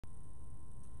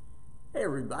Hey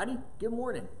everybody, good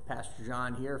morning. Pastor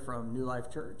John here from New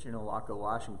Life Church in Owaco,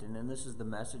 Washington, and this is the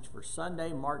message for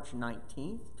Sunday, March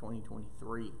 19th,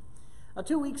 2023.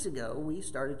 2 weeks ago, we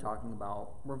started talking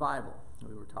about revival.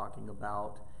 We were talking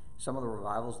about some of the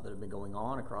revivals that have been going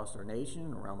on across our nation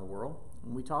and around the world,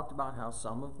 and we talked about how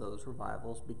some of those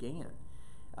revivals began.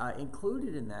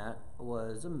 Included in that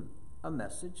was a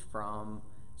message from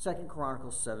 2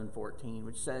 Chronicles 7:14,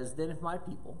 which says, "Then if my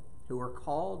people, who are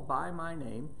called by my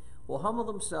name, will humble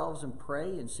themselves and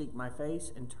pray and seek my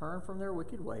face and turn from their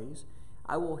wicked ways,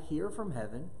 I will hear from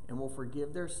heaven and will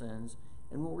forgive their sins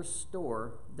and will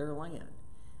restore their land."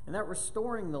 And that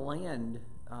restoring the land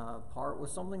part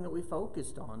was something that we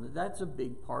focused on. That's a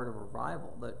big part of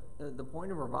revival. The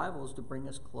point of revival is to bring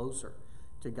us closer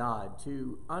to God,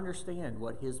 to understand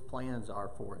what His plans are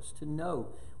for us, to know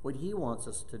what He wants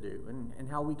us to do and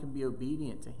how we can be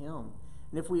obedient to Him.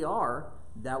 And if we are,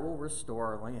 that will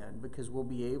restore our land because we'll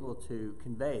be able to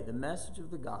convey the message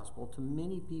of the gospel to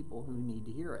many people who need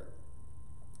to hear it.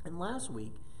 And last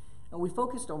week, we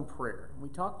focused on prayer. We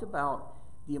talked about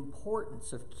the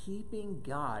importance of keeping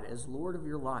God as Lord of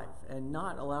your life and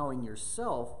not allowing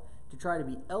yourself to try to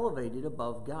be elevated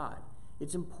above God.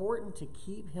 It's important to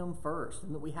keep Him first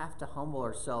and that we have to humble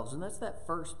ourselves. And that's that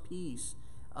first piece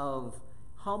of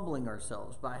humbling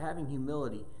ourselves by having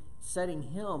humility, setting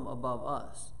Him above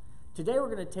us. Today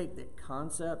we're going to take the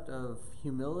concept of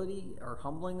humility or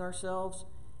humbling ourselves,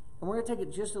 and we're going to take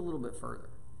it just a little bit further.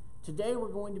 Today we're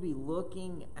going to be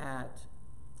looking at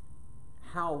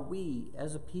how we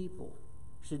as a people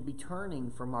should be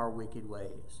turning from our wicked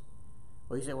ways.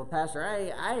 Well, you say, "Well, Pastor,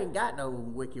 I ain't got no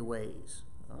wicked ways."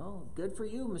 Well, good for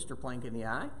you, Mr. Plank in the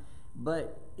eye.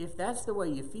 But if that's the way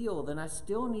you feel, then I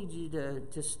still need you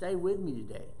to stay with me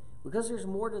today, because there's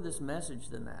more to this message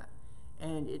than that.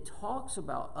 And it talks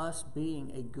about us being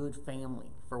a good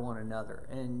family for one another,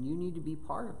 and you need to be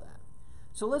part of that.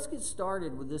 So let's get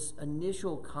started with this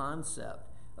initial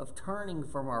concept of turning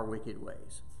from our wicked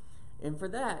ways. And for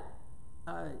that,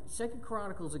 2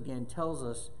 Chronicles again tells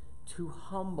us to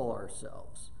humble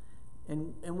ourselves.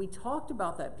 And we talked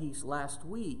about that piece last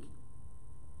week,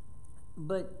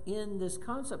 but in this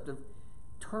concept of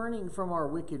turning from our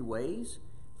wicked ways,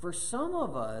 For some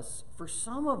of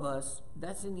us,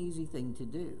 that's an easy thing to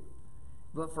do.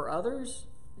 But for others,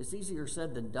 it's easier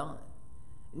said than done.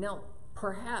 Now,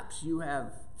 perhaps you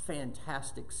have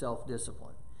fantastic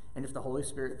self-discipline. And if the Holy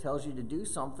Spirit tells you to do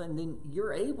something, then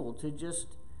you're able to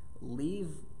just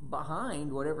leave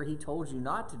behind whatever He told you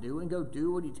not to do and go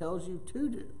do what He tells you to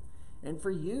do. And for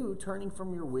you, turning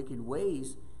from your wicked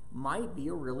ways might be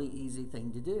a really easy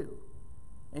thing to do.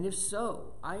 And if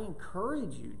so, I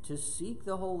encourage you to seek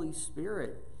the Holy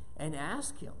Spirit and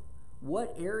ask Him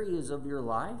what areas of your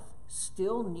life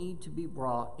still need to be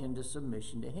brought into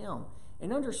submission to Him.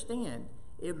 And understand,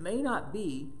 it may not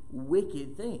be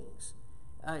wicked things.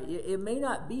 It may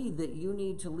not be that you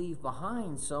need to leave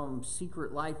behind some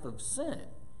secret life of sin,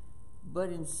 but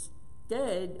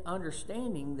instead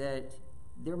understanding that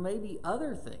there may be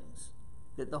other things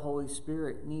that the Holy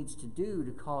Spirit needs to do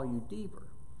to call you deeper.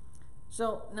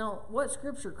 So now, what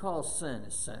Scripture calls sin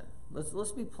is sin.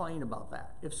 Let's be plain about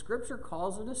that. If Scripture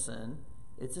calls it a sin,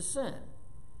 it's a sin.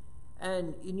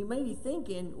 And you may be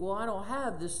thinking, well, I don't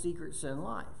have this secret sin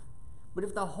life. But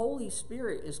if the Holy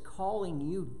Spirit is calling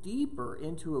you deeper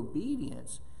into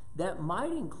obedience, that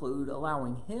might include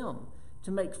allowing Him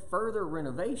to make further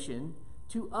renovation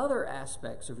to other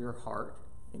aspects of your heart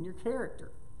and your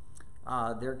character.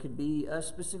 There could be a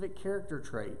specific character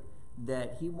trait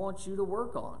that He wants you to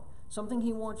work on, something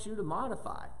He wants you to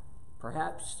modify.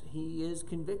 Perhaps He is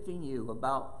convicting you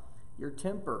about your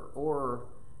temper or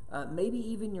maybe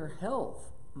even your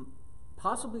health,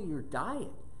 possibly your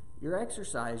diet, your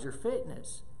exercise, your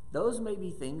fitness. Those may be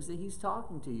things that He's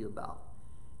talking to you about.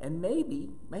 And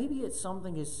maybe it's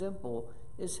something as simple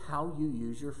as how you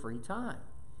use your free time.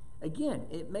 Again,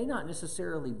 it may not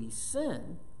necessarily be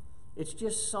sin. It's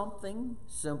just something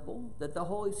simple that the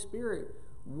Holy Spirit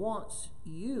wants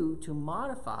you to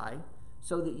modify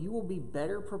so that you will be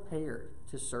better prepared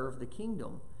to serve the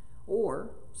kingdom,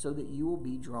 or so that you will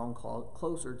be drawn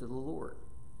closer to the Lord.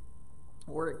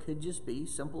 Or it could just be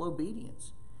simple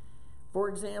obedience. For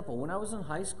example, when I was in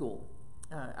high school,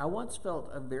 I once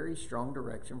felt a very strong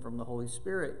direction from the Holy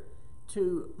Spirit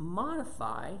to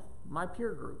modify my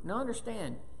peer group. Now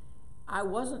understand, I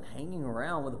wasn't hanging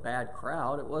around with a bad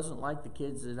crowd. It wasn't like the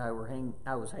kids that I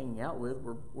was hanging out with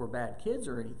were bad kids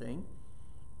or anything.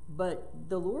 But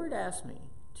the Lord asked me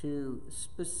to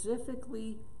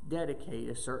specifically dedicate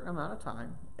a certain amount of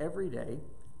time every day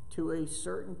to a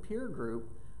certain peer group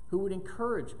who would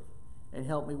encourage me and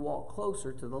help me walk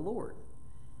closer to the Lord.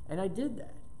 And I did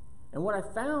that. And what I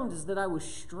found is that I was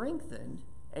strengthened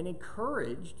and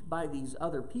encouraged by these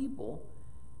other people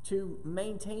to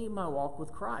maintain my walk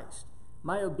with Christ.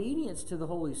 My obedience to the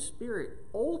Holy Spirit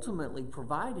ultimately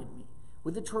provided me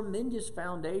with a tremendous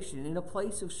foundation in a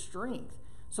place of strength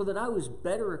so that I was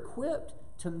better equipped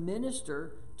to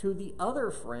minister to the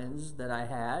other friends that I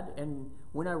had. And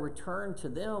when I returned to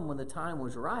them when the time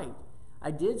was right,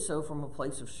 I did so from a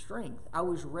place of strength. I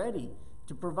was ready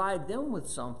to provide them with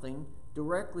something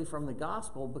directly from the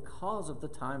gospel because of the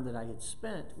time that I had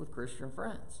spent with Christian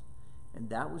friends. And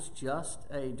that was just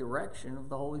a direction of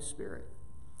the Holy Spirit.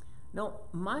 Now,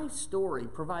 my story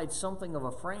provides something of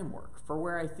a framework for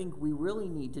where I think we really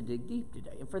need to dig deep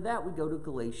today. And for that, we go to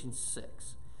Galatians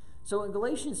 6. So in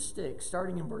Galatians 6,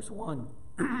 starting in verse 1,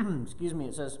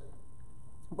 it says,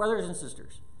 "Brothers and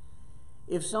sisters,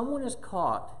 if someone is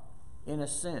caught in a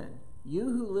sin,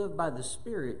 you who live by the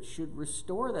Spirit should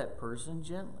restore that person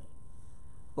gently.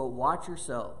 But watch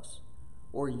yourselves,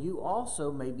 or you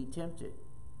also may be tempted.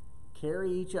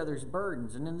 Carry each other's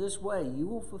burdens, and in this way you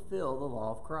will fulfill the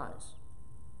law of Christ."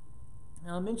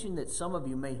 Now, I mentioned that some of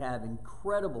you may have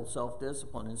incredible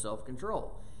self-discipline and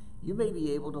self-control. You may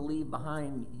be able to leave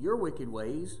behind your wicked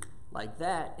ways like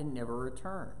that and never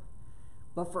return.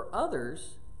 But for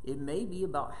others, it may be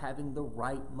about having the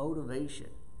right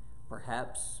motivation.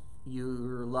 Perhaps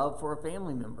your love for a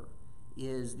family member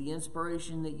is the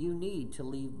inspiration that you need to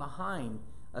leave behind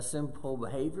a sinful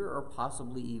behavior or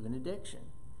possibly even addiction.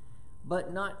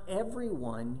 But not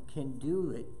everyone can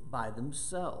do it by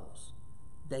themselves.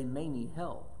 They may need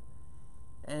help.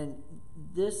 And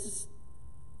this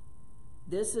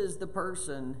is the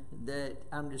person that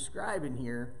I'm describing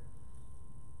here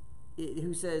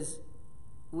who says,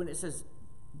 when it says,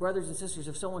 "Brothers and sisters,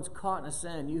 if someone's caught in a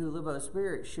sin, you who live by the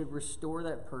Spirit should restore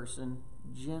that person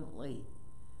gently."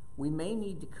 We may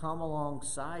need to come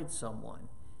alongside someone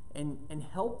and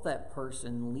help that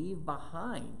person leave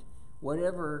behind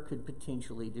whatever could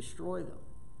potentially destroy them.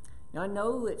 Now, I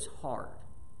know it's hard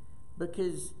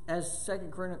because, as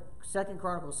 2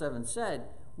 Chronicles 7 said,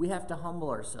 we have to humble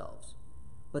ourselves.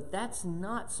 But that's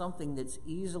not something that's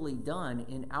easily done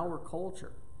in our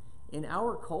culture. In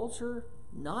our culture,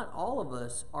 not all of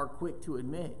us are quick to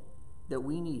admit that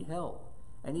we need help,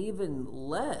 and even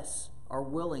less are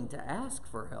willing to ask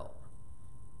for help.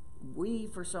 We,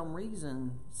 for some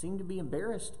reason, seem to be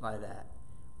embarrassed by that.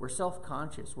 We're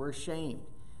self-conscious. We're ashamed.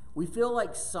 We feel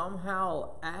like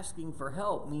somehow asking for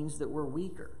help means that we're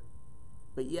weaker.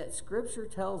 But yet Scripture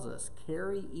tells us,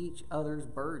 carry each other's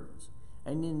burdens,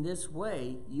 and in this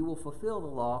way you will fulfill the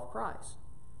law of Christ.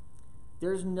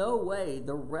 There's no way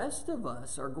the rest of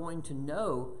us are going to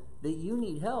know that you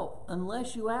need help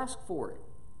unless you ask for it.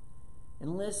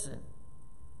 And listen,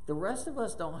 the rest of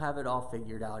us don't have it all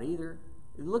figured out either.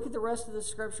 Look at the rest of the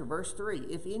Scripture, verse 3.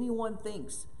 If anyone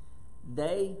thinks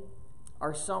they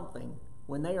are something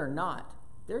when they are not,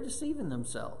 they're deceiving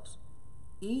themselves.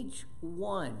 Each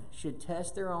one should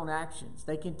test their own actions.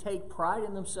 They can take pride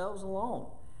in themselves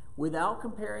alone without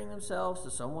comparing themselves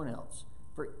to someone else.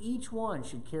 For each one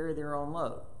should carry their own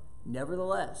load.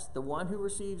 Nevertheless, the one who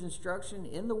receives instruction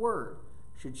in the Word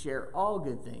should share all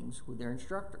good things with their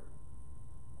instructor.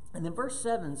 And then verse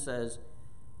 7 says,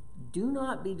 "Do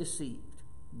not be deceived.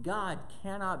 God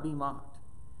cannot be mocked.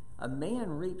 A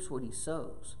man reaps what he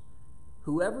sows.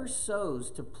 Whoever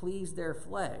sows to please their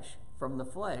flesh, from the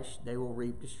flesh they will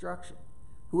reap destruction.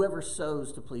 Whoever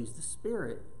sows to please the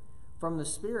Spirit, from the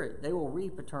Spirit they will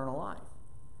reap eternal life.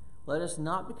 Let us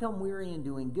not become weary in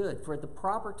doing good, for at the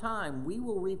proper time we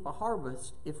will reap a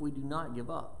harvest if we do not give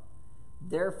up.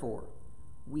 Therefore,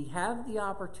 we have the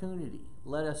opportunity.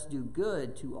 Let us do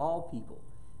good to all people,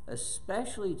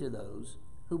 especially to those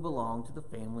who belong to the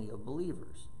family of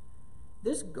believers."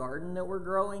 This garden that we're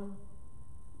growing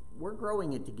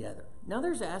it together. Now,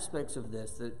 there's aspects of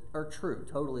this that are true,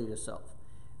 totally to self.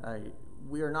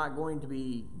 We are not going to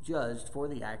be judged for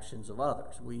the actions of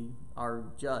others. We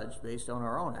are judged based on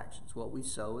our own actions. What we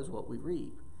sow is what we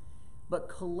reap. But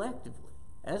collectively,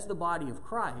 as the body of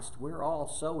Christ, we're all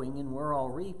sowing and we're all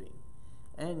reaping.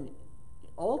 And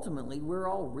ultimately, we're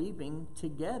all reaping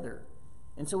together.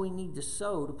 And so we need to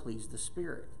sow to please the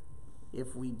Spirit.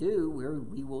 If we do,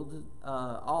 we will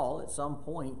all at some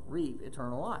point reap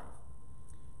eternal life.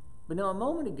 But now, a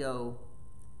moment ago,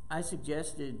 I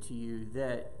suggested to you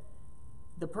that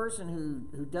the person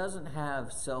who doesn't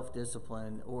have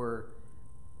self-discipline or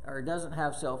doesn't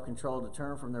have self-control to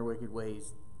turn from their wicked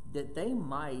ways, that they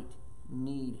might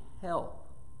need help,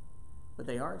 but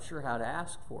they aren't sure how to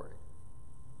ask for it.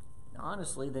 Now,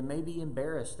 honestly, they may be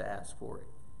embarrassed to ask for it.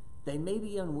 They may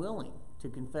be unwilling to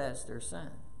confess their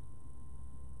sin.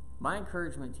 My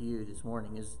encouragement to you this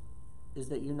morning is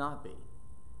that you not be.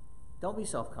 Don't be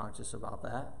self-conscious about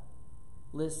that.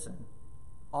 Listen,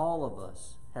 all of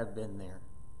us have been there.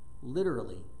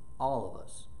 Literally, all of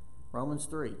us. Romans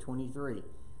 3:23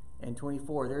 and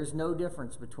 24. There is no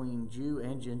difference between Jew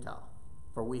and Gentile,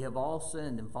 for we have all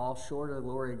sinned and fall short of the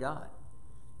glory of God.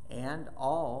 And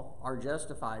all are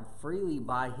justified freely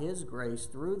by his grace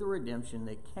through the redemption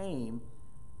that came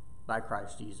by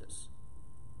Christ Jesus.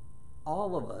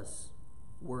 All of us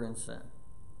were in sin,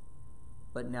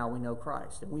 but now we know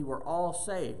Christ. And we were all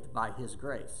saved by his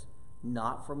grace,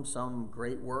 not from some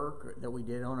great work that we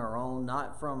did on our own,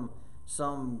 not from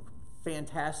some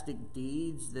fantastic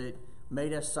deeds that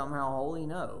made us somehow holy.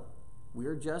 No, we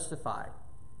are justified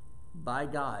by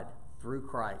God through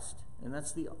Christ. And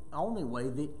that's the only way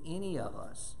that any of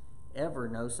us ever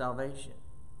know salvation.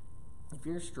 If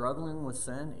you're struggling with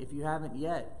sin, if you haven't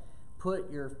yet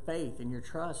put your faith and your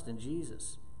trust in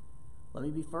Jesus, let me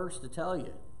be first to tell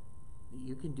you that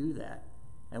you can do that.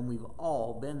 And we've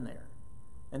all been there.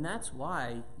 And that's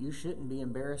why you shouldn't be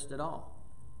embarrassed at all,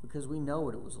 because we know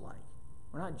what it was like.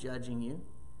 We're not judging you.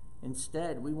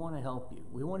 Instead, we want to help you.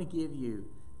 We want to give you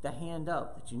the hand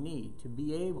up that you need to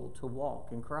be able to walk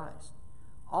in Christ.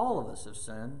 All of us have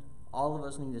sinned. All of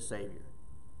us need a Savior.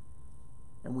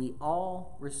 And we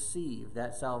all receive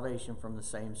that salvation from the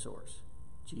same source,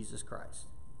 Jesus Christ.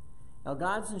 Now,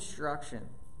 God's instruction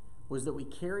was that we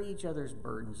carry each other's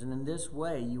burdens, and in this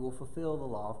way you will fulfill the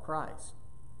law of Christ.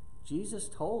 Jesus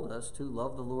told us to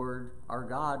love the Lord our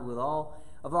God with all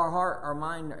of our heart, our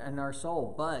mind, and our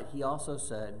soul, but he also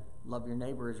said, love your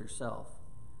neighbor as yourself.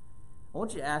 I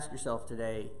want you to ask yourself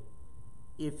today,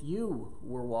 if you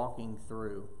were walking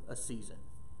through a season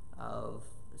of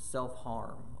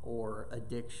self-harm or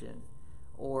addiction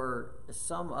or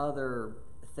some other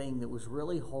thing that was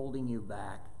really holding you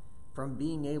back from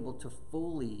being able to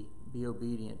fully be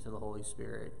obedient to the Holy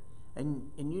Spirit,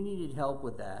 and you needed help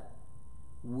with that,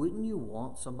 wouldn't you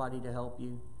want somebody to help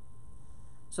you?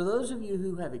 So those of you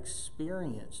who have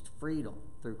experienced freedom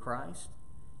through Christ,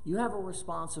 you have a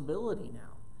responsibility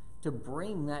now to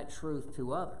bring that truth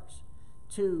to others,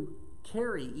 to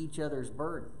carry each other's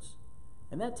burdens.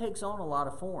 And that takes on a lot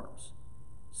of forms.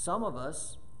 Some of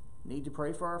us need to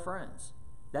pray for our friends.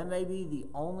 That may be the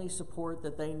only support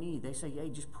that they need. They say, hey,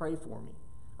 just pray for me.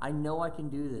 I know I can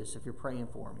do this if you're praying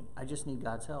for me. I just need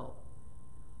God's help.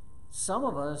 Some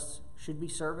of us should be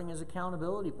serving as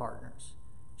accountability partners,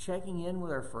 checking in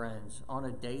with our friends on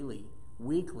a daily,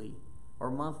 weekly, or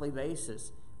monthly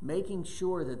basis, making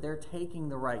sure that they're taking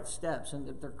the right steps and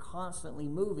that they're constantly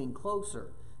moving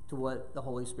closer to what the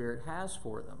Holy Spirit has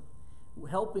for them,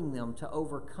 helping them to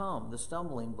overcome the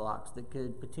stumbling blocks that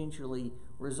could potentially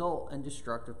result in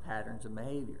destructive patterns of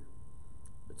behavior.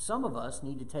 But some of us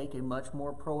need to take a much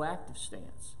more proactive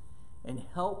stance and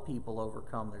help people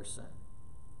overcome their sin.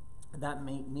 That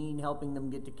may mean helping them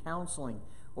get to counseling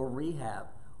or rehab,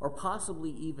 or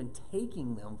possibly even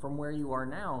taking them from where you are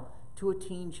now to a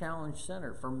teen challenge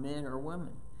center for men or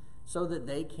women, so that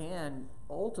they can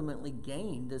ultimately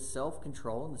gain the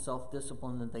self-control and the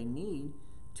self-discipline that they need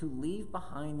to leave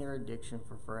behind their addiction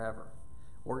for forever.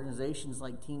 Organizations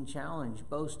like Teen Challenge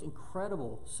boast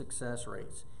incredible success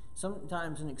rates.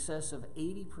 Sometimes in excess of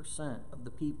 80% of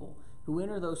the people who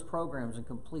enter those programs and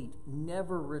complete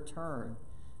never return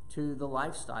to the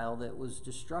lifestyle that was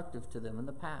destructive to them in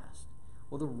the past.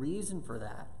 Well, the reason for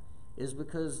that is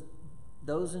because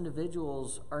those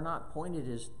individuals are not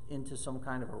pointed into some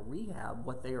kind of a rehab.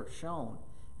 What they are shown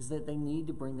is that they need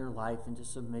to bring their life into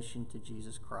submission to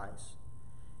Jesus Christ.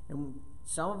 And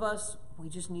some of us, we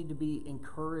just need to be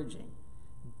encouraging,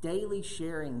 daily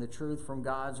sharing the truth from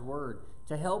God's Word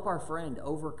to help our friend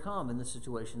overcome in the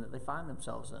situation that they find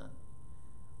themselves in.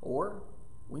 Or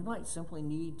we might simply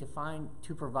need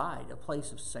to provide a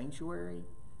place of sanctuary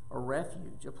or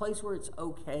refuge, a place where it's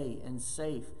okay and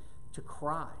safe to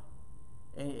cry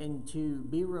and to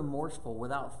be remorseful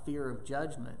without fear of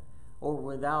judgment or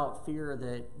without fear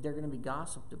that they're going to be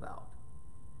gossiped about.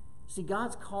 See,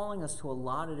 God's calling us to a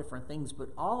lot of different things, but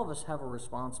all of us have a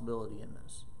responsibility in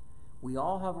this. We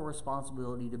all have a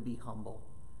responsibility to be humble,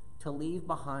 to leave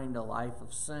behind a life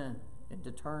of sin and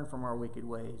to turn from our wicked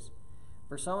ways.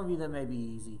 For some of you, that may be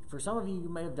easy. For some of you, you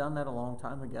may have done that a long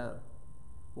time ago.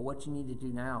 But what you need to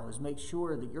do now is make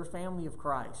sure that your family of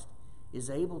Christ is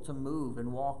able to move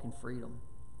and walk in freedom.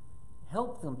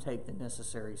 Help them take the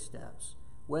necessary steps,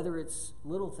 whether it's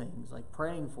little things like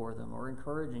praying for them or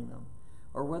encouraging them,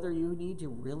 or whether you need to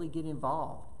really get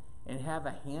involved and have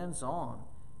a hands-on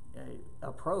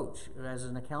approach as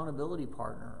an accountability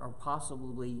partner, or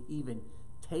possibly even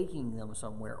taking them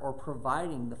somewhere or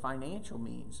providing the financial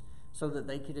means so that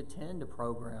they could attend a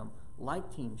program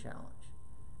like Teen Challenge.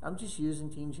 I'm just using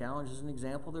Teen Challenge as an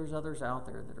example. There's others out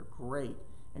there that are great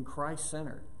and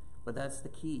Christ-centered, but that's the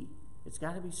key. It's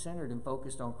got to be centered and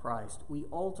focused on Christ. We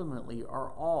ultimately are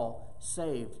all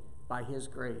saved by His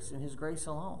grace and His grace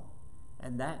alone.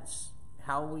 And that's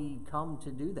how we come to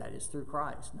do that, is through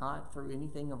Christ, not through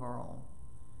anything of our own.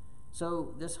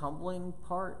 So this humbling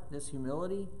part, this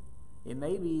humility, it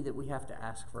may be that we have to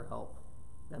ask for help.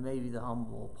 That may be the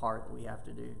humble part that we have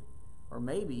to do. Or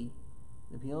maybe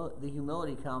the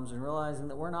humility comes in realizing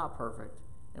that we're not perfect,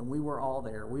 and we were all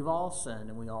there. We've all sinned,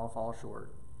 and we all fall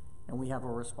short. And we have a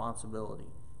responsibility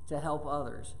to help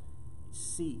others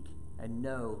seek and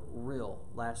know real,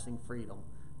 lasting freedom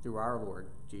through our Lord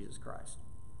Jesus Christ.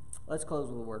 Let's close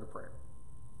with a word of prayer.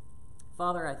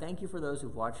 Father, I thank you for those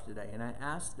who've watched today, and I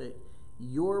ask that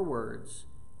your words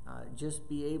just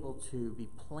be able to be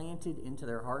planted into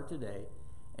their heart today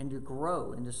and to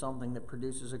grow into something that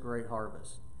produces a great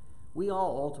harvest. We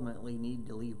all ultimately need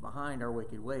to leave behind our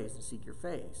wicked ways to seek your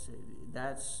face.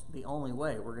 That's the only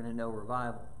way we're going to know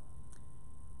revival.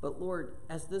 But Lord,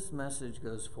 as this message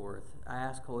goes forth, I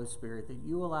ask, Holy Spirit, that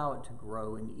you allow it to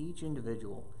grow in each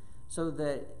individual so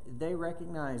that they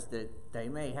recognize that they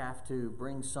may have to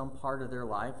bring some part of their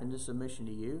life into submission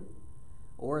to you,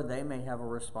 or they may have a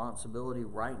responsibility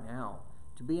right now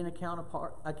to be an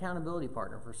accountability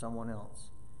partner for someone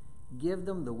else. Give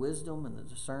them the wisdom and the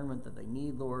discernment that they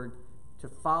need, Lord, to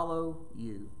follow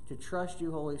you, to trust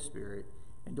you, Holy Spirit,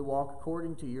 and to walk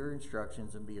according to your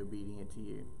instructions and be obedient to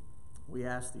you. We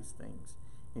ask these things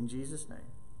in Jesus' name.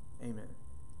 Amen.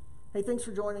 Hey, thanks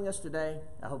for joining us today.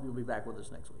 I hope you'll be back with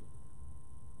us next week.